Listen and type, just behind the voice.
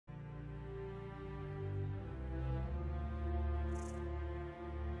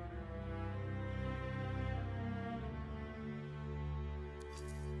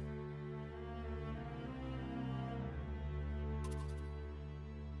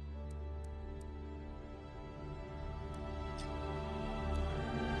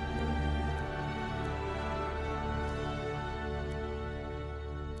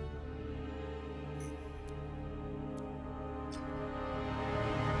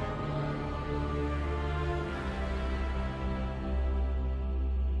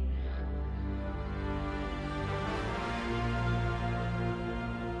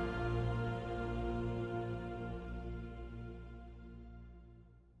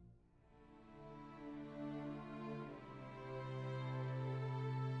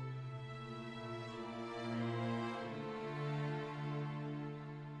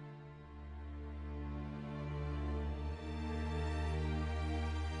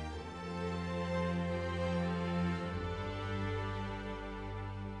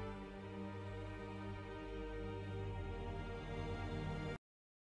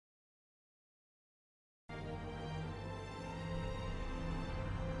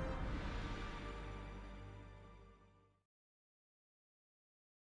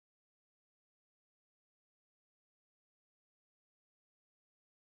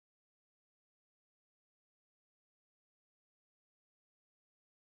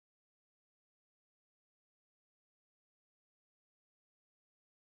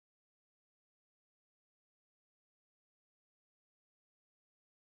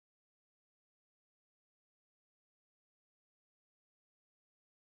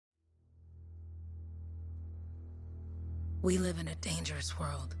We live in a dangerous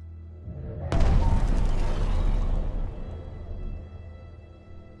world.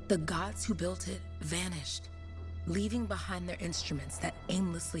 The gods who built it vanished, leaving behind their instruments that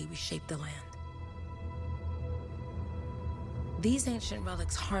aimlessly reshaped the land. These ancient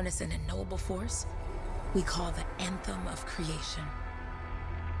relics harness an unknowable force we call the Anthem of Creation.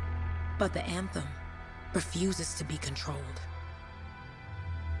 But the Anthem refuses to be controlled.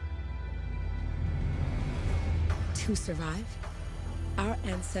 To survive, our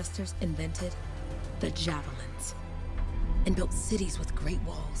ancestors invented the javelins and built cities with great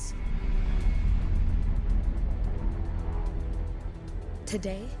walls.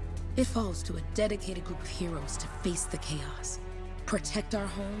 Today, it falls to a dedicated group of heroes to face the chaos, protect our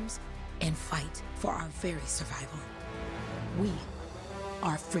homes, and fight for our very survival. We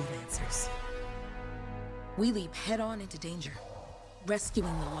are freelancers. We leap head-on into danger,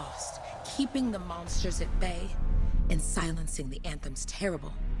 rescuing the lost, keeping the monsters at bay, and silencing the Anthem's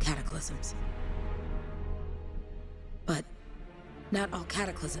terrible cataclysms. But not all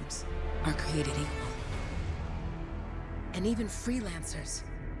cataclysms are created equal. And even freelancers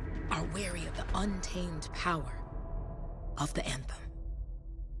are wary of the untamed power of the Anthem.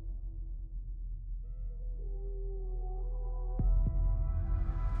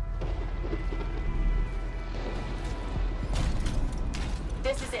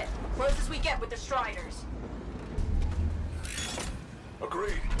 This is it. Closest we get with the Striders.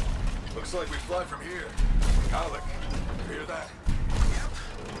 Agreed. Looks like we fly from here. Alec, you hear that? Yep.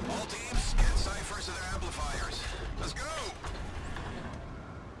 All teams, get ciphers to their amplifiers. Let's go!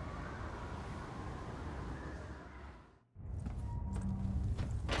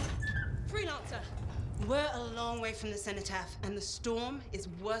 Freelancer! We're a long way from the Cenotaph, and the storm is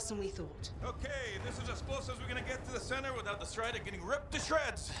worse than we thought. Okay, this is as close as we're gonna get to the center without the Strider getting ripped to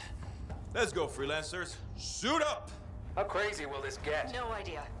shreds. Let's go, freelancers. Suit up! How crazy will this get? No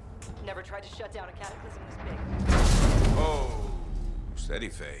idea. Never tried to shut down a cataclysm this big. Oh, steady,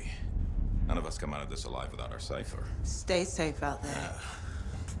 Faye. None of us come out of this alive without our cipher. Stay safe out there.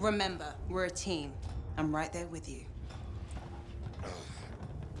 Remember, we're a team. I'm right there with you.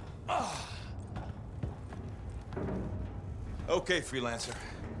 Okay, freelancer.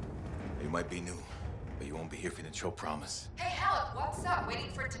 You might be new, but you won't be here if you didn't show promise. Hey, Alec, what's up?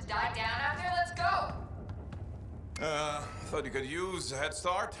 Waiting for it to die down out there? Let's go! Thought you could use a head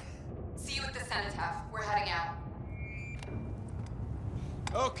start. See you at the Cenotaph. We're heading out.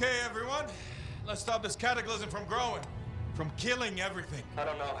 Okay, everyone. Let's stop this cataclysm from growing, from killing everything. I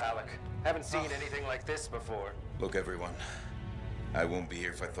don't know, Alec. Haven't seen anything like this before. Look, everyone. I won't be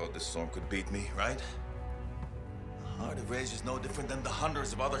here if I thought this storm could beat me, right? Heart of Rage is no different than the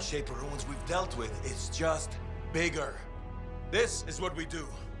hundreds of other Shaper ruins we've dealt with. It's just bigger. This is what we do.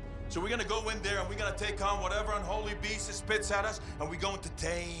 So we're gonna go in there and we're gonna take on whatever unholy beast it spits at us, and we're going to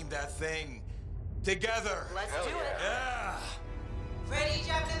tame that thing. Together. Let's do it. Yeah. Ready,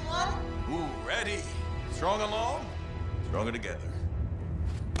 Javelin 1? Ooh, ready. Strong alone, stronger together.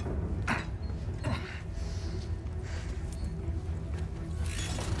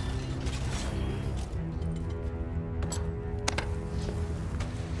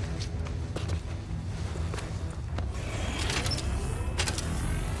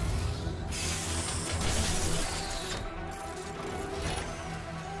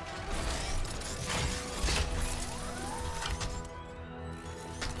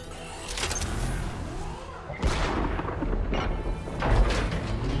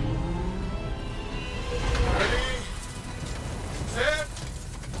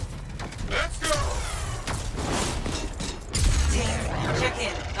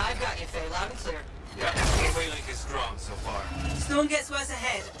 Storm gets worse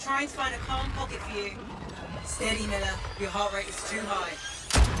ahead. Trying to find a calm pocket for you. Steady, Miller. Your heart rate is too high.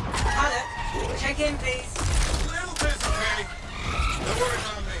 Alec, check in, please. Little busy, Faye. Don't worry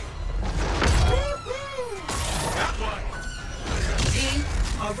about me. That one. Team,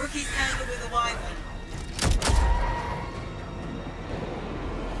 our rookies handled with a wyvern.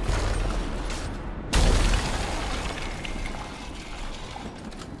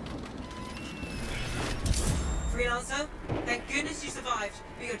 Freelancer, thank goodness you survived,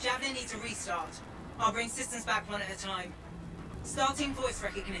 but your Javelin needs a restart. I'll bring systems back one at a time. Starting voice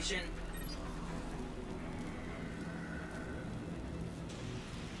recognition.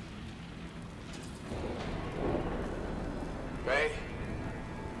 Ray?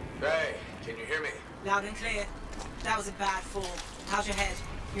 Ray, can you hear me? Loud and clear. That was a bad fall. How's your head?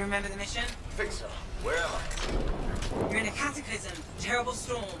 You remember the mission? I think so. Where am I? You're in a cataclysm, terrible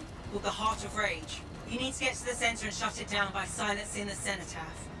storm, called the Heart of Rage. You need to get to the center and shut it down by silencing the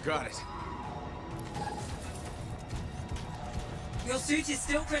Cenotaph. Got it. Your suit is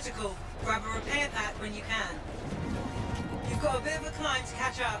still critical. Grab a repair pack when you can. You've got a bit of a climb to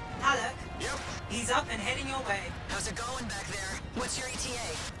catch up. Halleck? Yep. He's up and heading your way. How's it going back there? What's your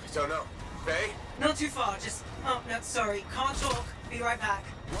ETA? Don't know. Faye? Not too far, just... Oh, no, sorry. Can't talk. Be right back.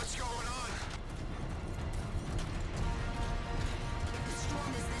 What's going on? The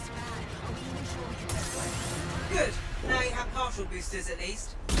storm is this bad. Are we even sure we can get away? Good. Now you have partial boosters at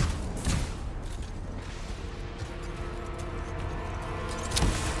least.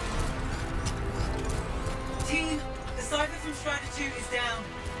 Team, the Cypher from Strider 2 is down.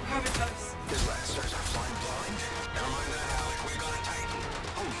 Comatose. His blasters are flying blind. Never mind that, Alec. We got a Titan.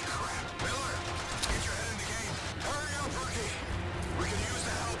 Holy crap. Miller, get your head in the game. Hurry up, rookie. We can use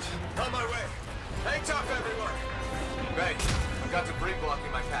the help. On my way. Hang tough, everyone. Faye, I've got debris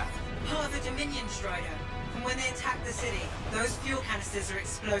blocking my path. Part of the Dominion Strider. From when they attacked the city. Those fuel canisters are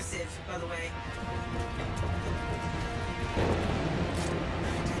explosive, by the way.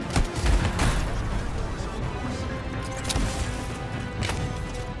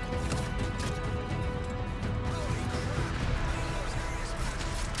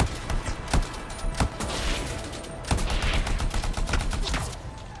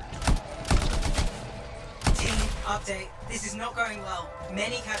 Update. This is not going well.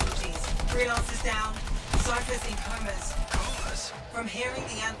 Many casualties. Freelancers down. Cyphers in comas. Comas? From hearing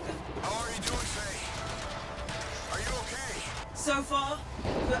the anthem. How are you doing, Faye? Are you okay? So far,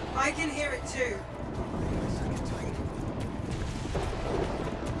 but I can hear it too.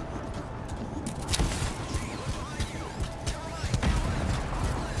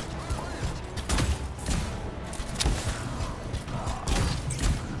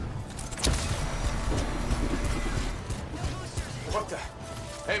 What the?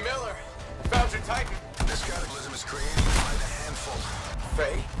 Hey, Miller. Found your Titan. This cataclysm is created by the handful.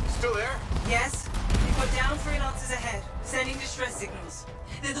 Faye, still there? Yes? You've got down freelancers ahead, sending distress signals.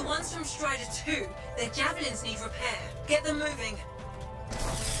 They're the ones from Strider 2. Their javelins need repair. Get them moving.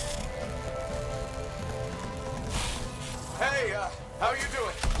 Hey, how are you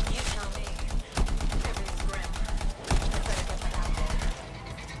doing? You tell me. Everything's grim. I better get that out there.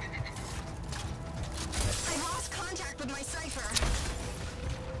 I lost contact with my Cypher.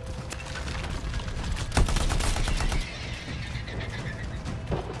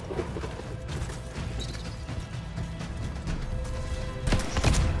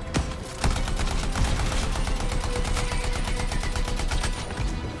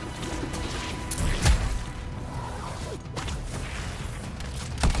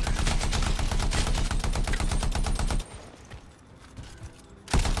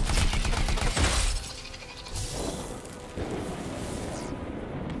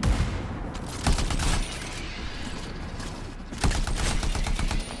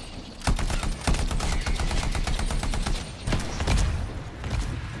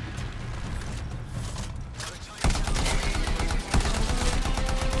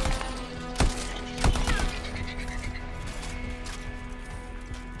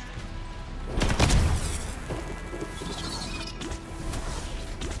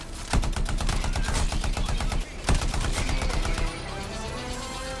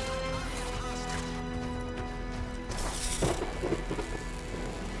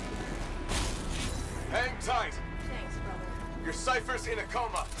 Hang tight. Thanks, brother. Your Cypher's in a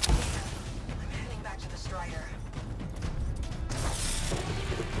coma. I'm heading back to the Strider.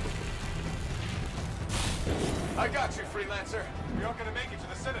 I got you, freelancer. We aren't gonna make it to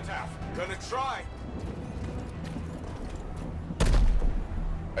the cenotaph. Gonna try.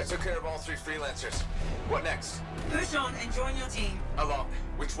 I took care of all 3 freelancers. What next? Push on and join your team. Along.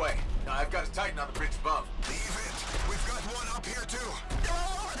 Which way? Now, I've got a Titan on the bridge above. Leave it. We've got one up here, too. They're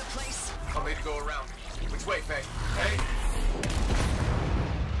all over the place. I'll need to go around. Which way, Faye? Hey!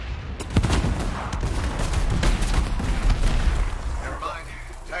 Never mind.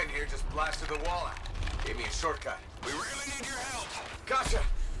 Titan here just blasted the wall out. Gave me a shortcut. We really need your help. Gotcha!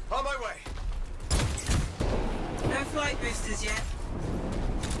 On my way! No flight boosters yet.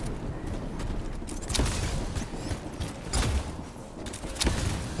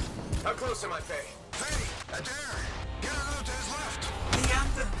 How close am I, Faye? Faye, a dare. Get her out to his left. The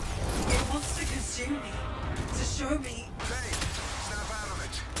anthem. It wants to consume me. To show me. Faye, snap out of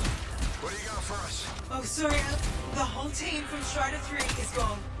it. What do you got for us? Oh, sorry. The whole team from Strider 3 is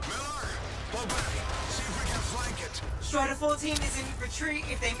gone. Miller, pull back. See if we can flank it. Strider 14 is in retreat.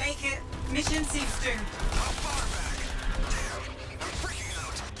 If they make it, mission seems doomed. How far back? Damn, I'm freaking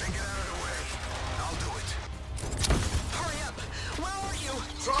out. Then get out of the way. I'll do it. Hurry up. Where are you?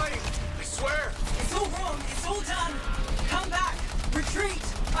 Trying! I swear! It's all wrong. It's all done. Come back. Retreat.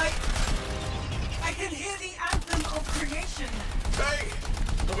 I can hear the anthem of creation. Hey!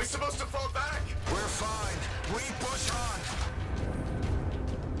 Are we supposed to fall back? We're fine. We push on.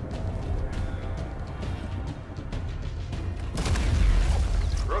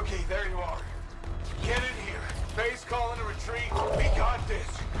 Rookie, there you are. Get in here. Base calling a retreat. We got this.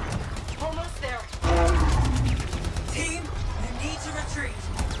 Almost there. Team, you need to retreat.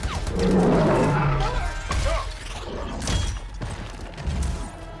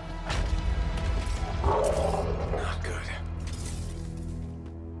 Not good.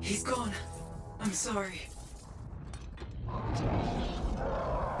 He's gone. I'm sorry.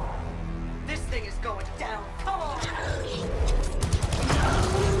 This thing is going down. Come on!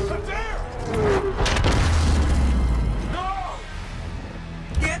 There! No!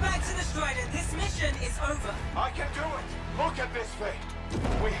 Get back to the Strider. This mission is over. I can do it! Look at this thing!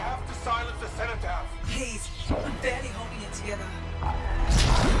 We have to silence the Cenotaph! Please, I'm barely holding it together.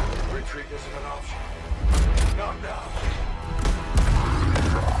 Retreat isn't an option. Not now.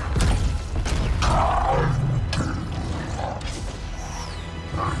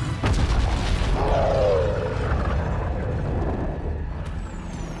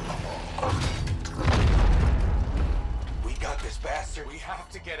 We got this bastard. We have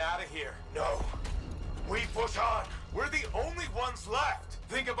to get out of here. No. We push on. We're the only ones left.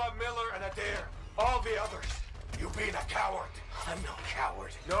 Think about Miller and Adair. All the others. You being a coward. I'm no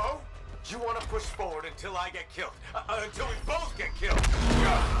coward. No? You want to push forward until I get killed. Until we both get killed.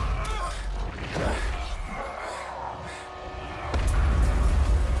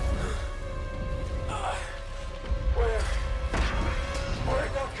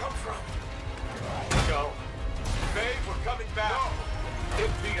 Where'd that come from? Go. Babe, we're coming back. No!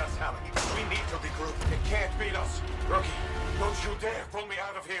 It beat us, Halleck. We need to regroup. It can't beat us. Rookie, don't you dare pull me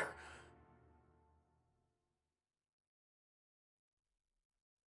out of here.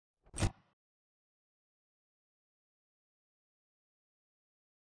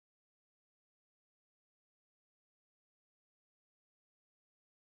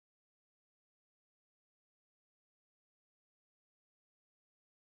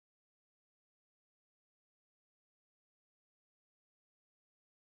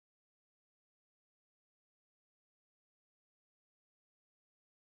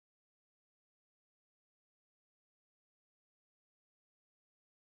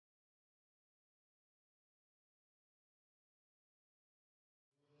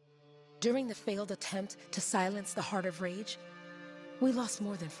 During the failed attempt to silence the Heart of Rage, we lost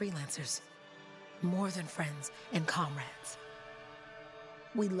more than freelancers, more than friends and comrades.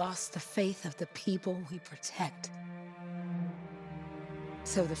 We lost the faith of the people we protect.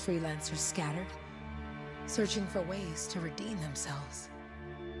 So the freelancers scattered, searching for ways to redeem themselves.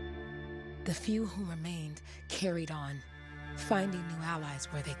 The few who remained carried on, finding new allies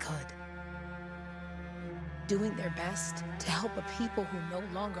where they could, doing their best to help a people who no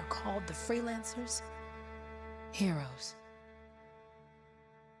longer called the freelancers heroes.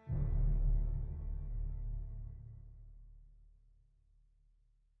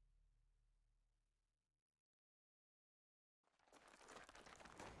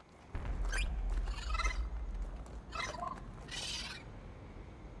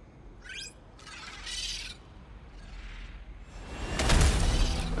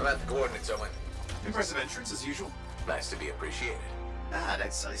 I'm at the coordinates, Owen. Impressive entrance, as usual. Nice to be appreciated.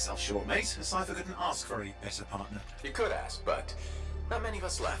 Don't sell yourself short, mate. A cipher couldn't ask for a better partner. You could ask, but not many of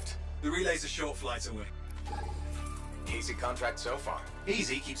us left. The relay's a short flight away. Easy contract so far.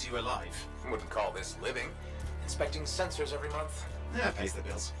 Easy keeps you alive. Wouldn't call this living. Inspecting sensors every month. Yeah, pays the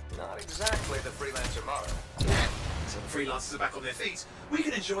bills. Not exactly the freelancer motto. So the freelancers are back on their feet. We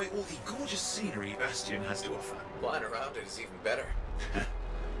can enjoy all the gorgeous scenery Bastion has to offer. Flying around it is even better.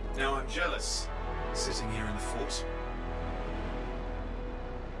 Now I'm jealous, sitting here in the fort.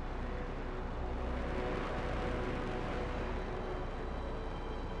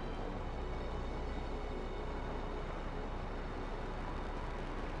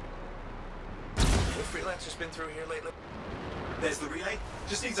 Have freelancers been through here lately? There's the relay.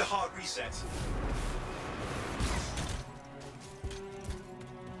 Just needs a hard reset.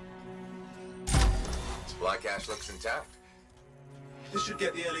 Black ash looks intact. This should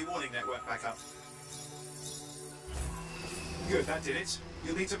get the early warning network back up. Good, that did it.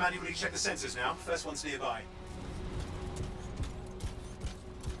 You'll need to manually check the sensors now. First one's nearby.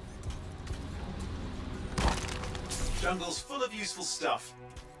 Jungle's full of useful stuff.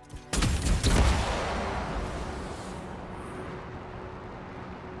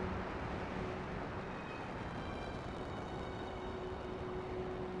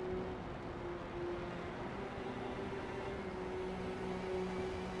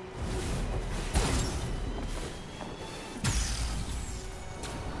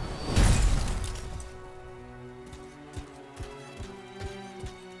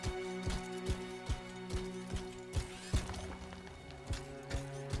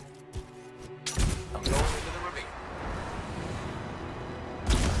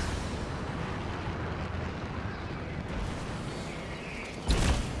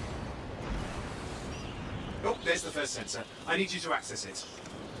 There's the first sensor. I need you to access it.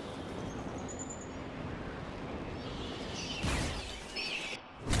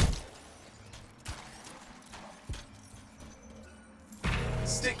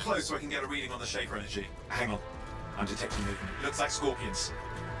 Stick close so I can get a reading on the Shaper energy. Hang on. I'm detecting movement. Looks like scorpions.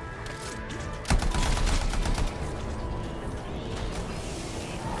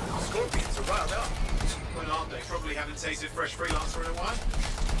 Scorpions are wild up. Well, aren't they? Probably haven't tasted fresh freelancer in a while.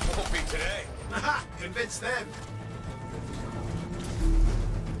 Won't be today. Haha! Convince them!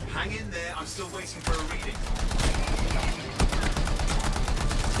 Hang in there, I'm still waiting for a reading.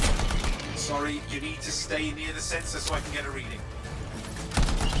 Sorry, you need to stay near the sensor so I can get a reading.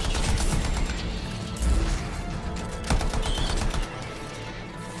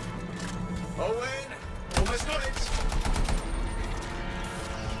 Owen! Almost got it!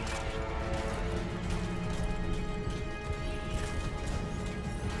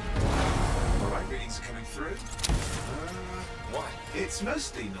 Alright, readings are coming through. What? It's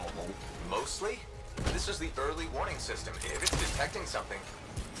mostly normal. Mostly? This is the early warning system. If it's detecting something...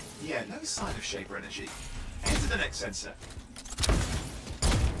 Yeah, no sign of Shaper energy. Head to the next sensor.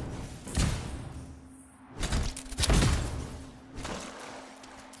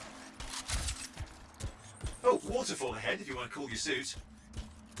 Oh, waterfall ahead if you want to cool your suit.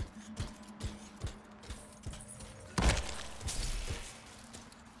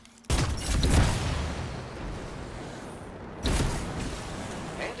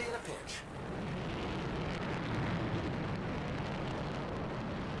 Handy in a pinch.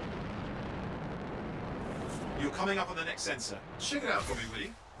 You're coming up on the next sensor. Check it out for me, will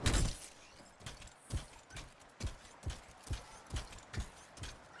you?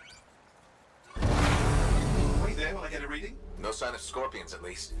 Wait there while I get a reading. No sign of scorpions, at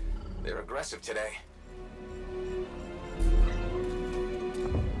least. They're aggressive today.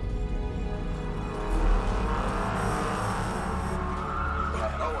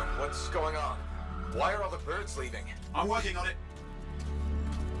 Owen, what's going on? Why are all the birds leaving? I'm working on it.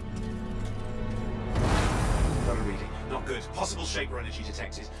 Got a reading. Not good. Possible Shaper energy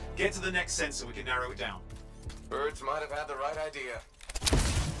detected. Get to the next sensor, we can narrow it down. Birds might have had the right idea.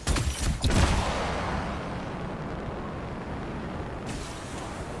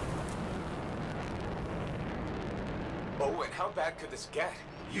 Owen, how bad could this get?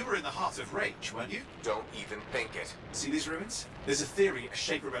 You were in the heart of rage, weren't you? Don't even think it. See these ruins? There's a theory a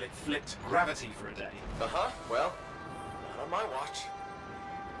Shaper relic flipped gravity for a day. Uh-huh. Well, not on my watch.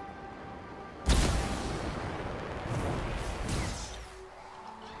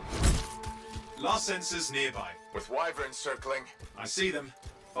 Last sensor's nearby. With wyverns circling. I see them.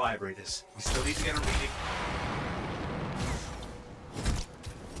 Fire breathers. We still need to get a reading.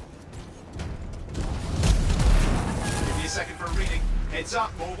 Give me a second for a reading. Heads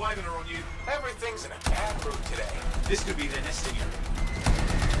up, more wyvern are on you. Everything's in a bad mood today. This could be their nesting area.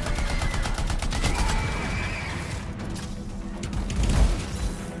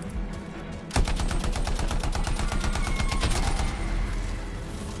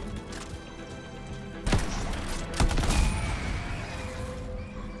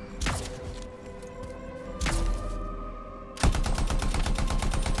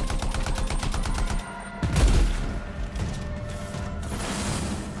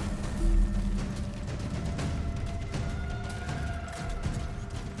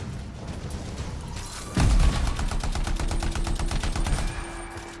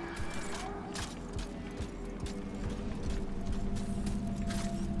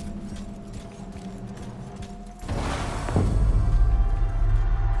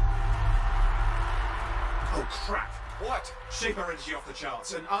 Crap! What? Shaper energy off the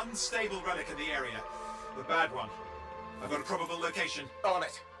charts. An unstable relic in the area. The bad one. I've got a probable location. On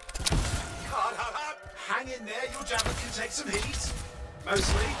it. God, Hang in there, your javelin can take some heat.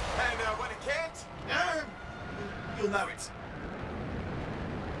 Mostly. And when it can't? You'll know it.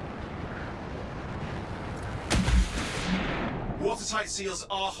 Watertight seals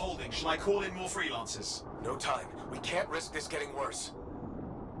are holding. Shall I call in more freelancers? No time. We can't risk this getting worse.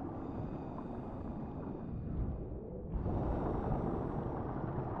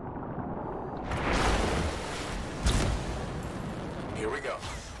 Here we go.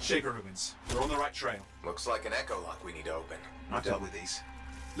 Shaper ruins. We're on the right trail. Looks like an echo lock we need to open. I've dealt with these.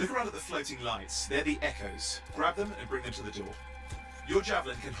 Look around at the floating lights. They're the echoes. Grab them and bring them to the door. Your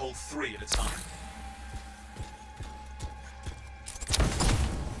javelin can hold 3 at a time.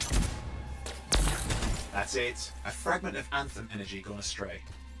 That's it. A fragment of Anthem energy gone astray.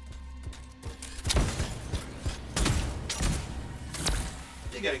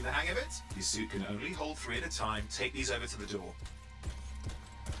 You're getting the hang of it. Your suit can only hold 3 at a time. Take these over to the door.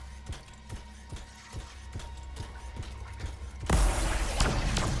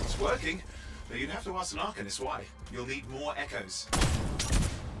 working, but you'd have to ask an Arcanist why. You'll need more echoes.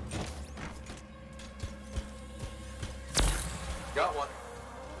 Got one.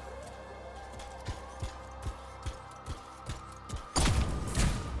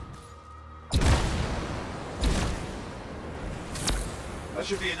 That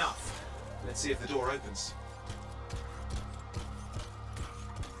should be enough. Let's see if the door opens.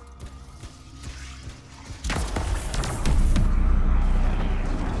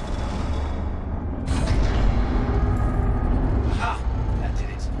 Aha! That did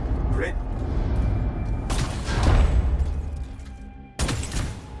it. We're in.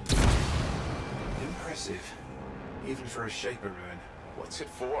 Impressive. Even for a Shaper ruin. What's it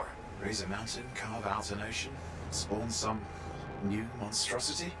for? Raise a mountain, carve out an ocean, spawn some new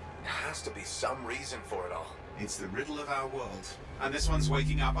monstrosity? There has to be some reason for it all. It's the riddle of our world. And this one's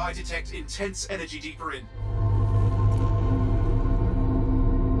waking up. I detect intense energy deeper in.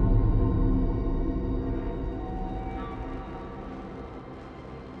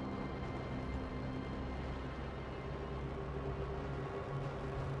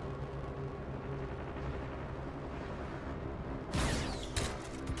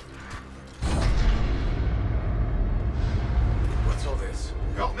 What's all this?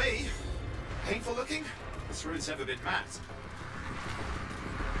 Got me. Painful looking? This ruin's never been mapped.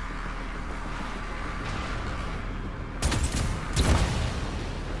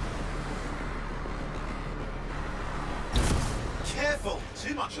 Careful!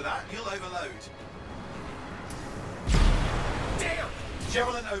 Too much of that, you'll overload. Damn!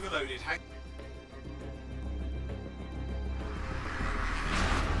 Javelin overloaded.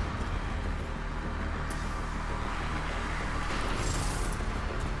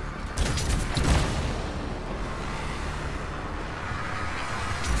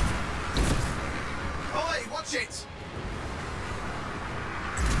 Oi, watch it!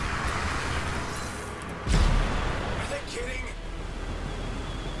 Are they kidding?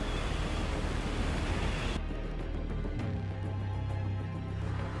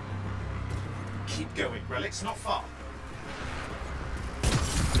 Keep going, Relic's not far.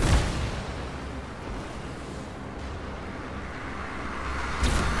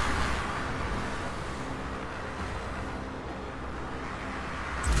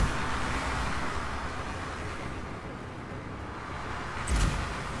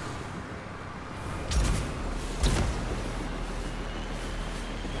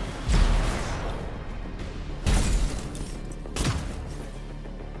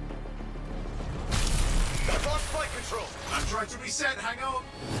 I've lost flight control. I'm trying to reset, hang on.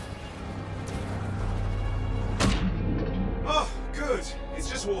 Oh, good. It's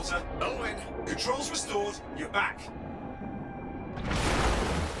just water. Owen! Controls restored, you're back.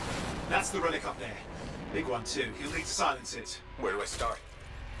 That's the relic up there. Big one too. He'll need to silence it. Where do I start?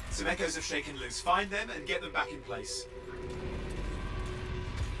 Some echoes have shaken loose. Find them and get them back in place.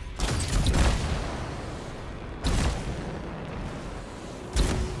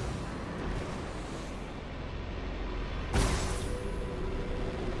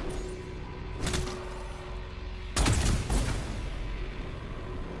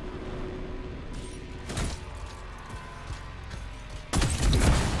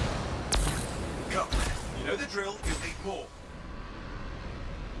 Go. You know the drill, you'll need more.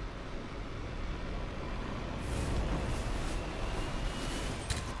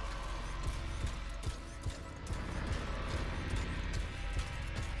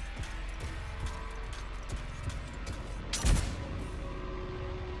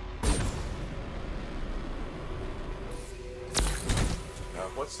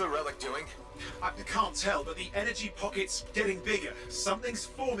 What's the relic doing? I can't tell, but the energy pocket's getting bigger. Something's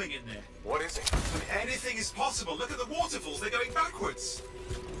forming in there. What is it? I mean, anything is possible. Look at the waterfalls, they're going backwards.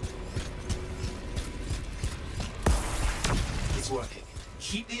 It's working.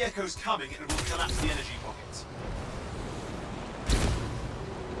 Keep the echoes coming and we'll collapse the energy pocket.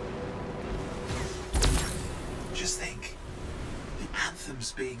 Just think. The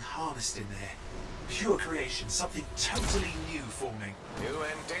anthem's being harnessed in there. Pure creation, something totally new forming. New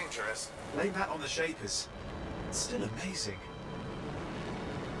and dangerous. Blame that on the Shapers. It's still amazing.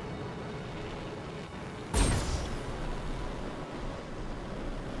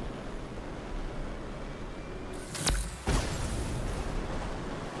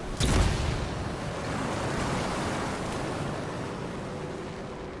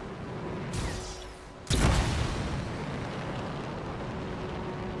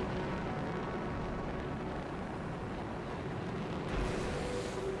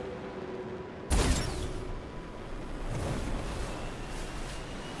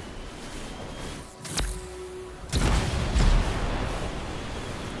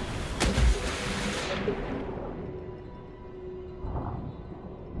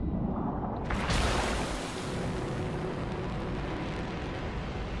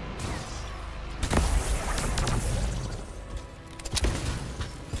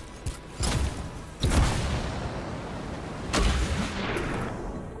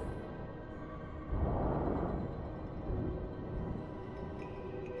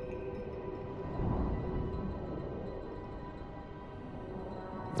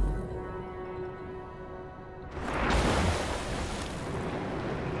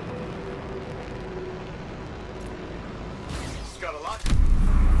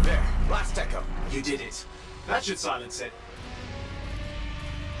 You did it. That should silence it.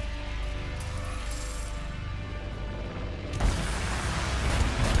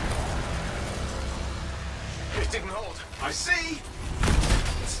 It didn't hold. I see!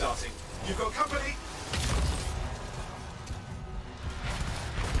 It's starting. You've got company.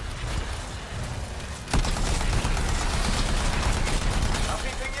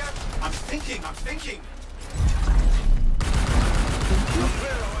 Anything yet? I'm thinking.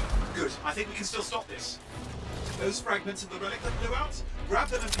 Good. I think we can still stop this. Those fragments of the relic that blew out, grab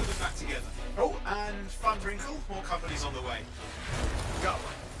them and put them back together. Oh, and fun wrinkle, more company's on the way. Go.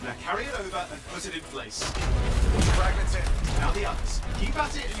 Now carry it over and put it in place. Fragments in. Now the others. Keep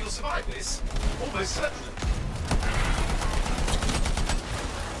at it and you'll survive this. Almost certainly.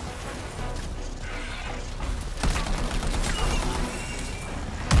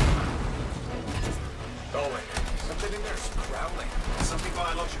 Oh, wait. Something in there's growling. Something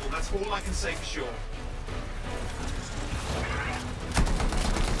biological, that's all I can say for sure.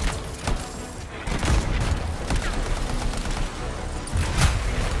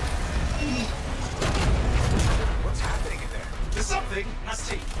 What's happening in there? There's something has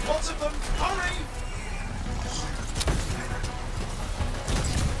teeth. Lots of them. Hurry!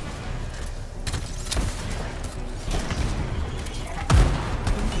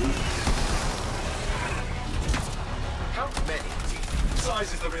 How many teeth?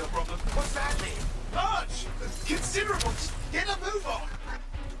 Size is the real problem.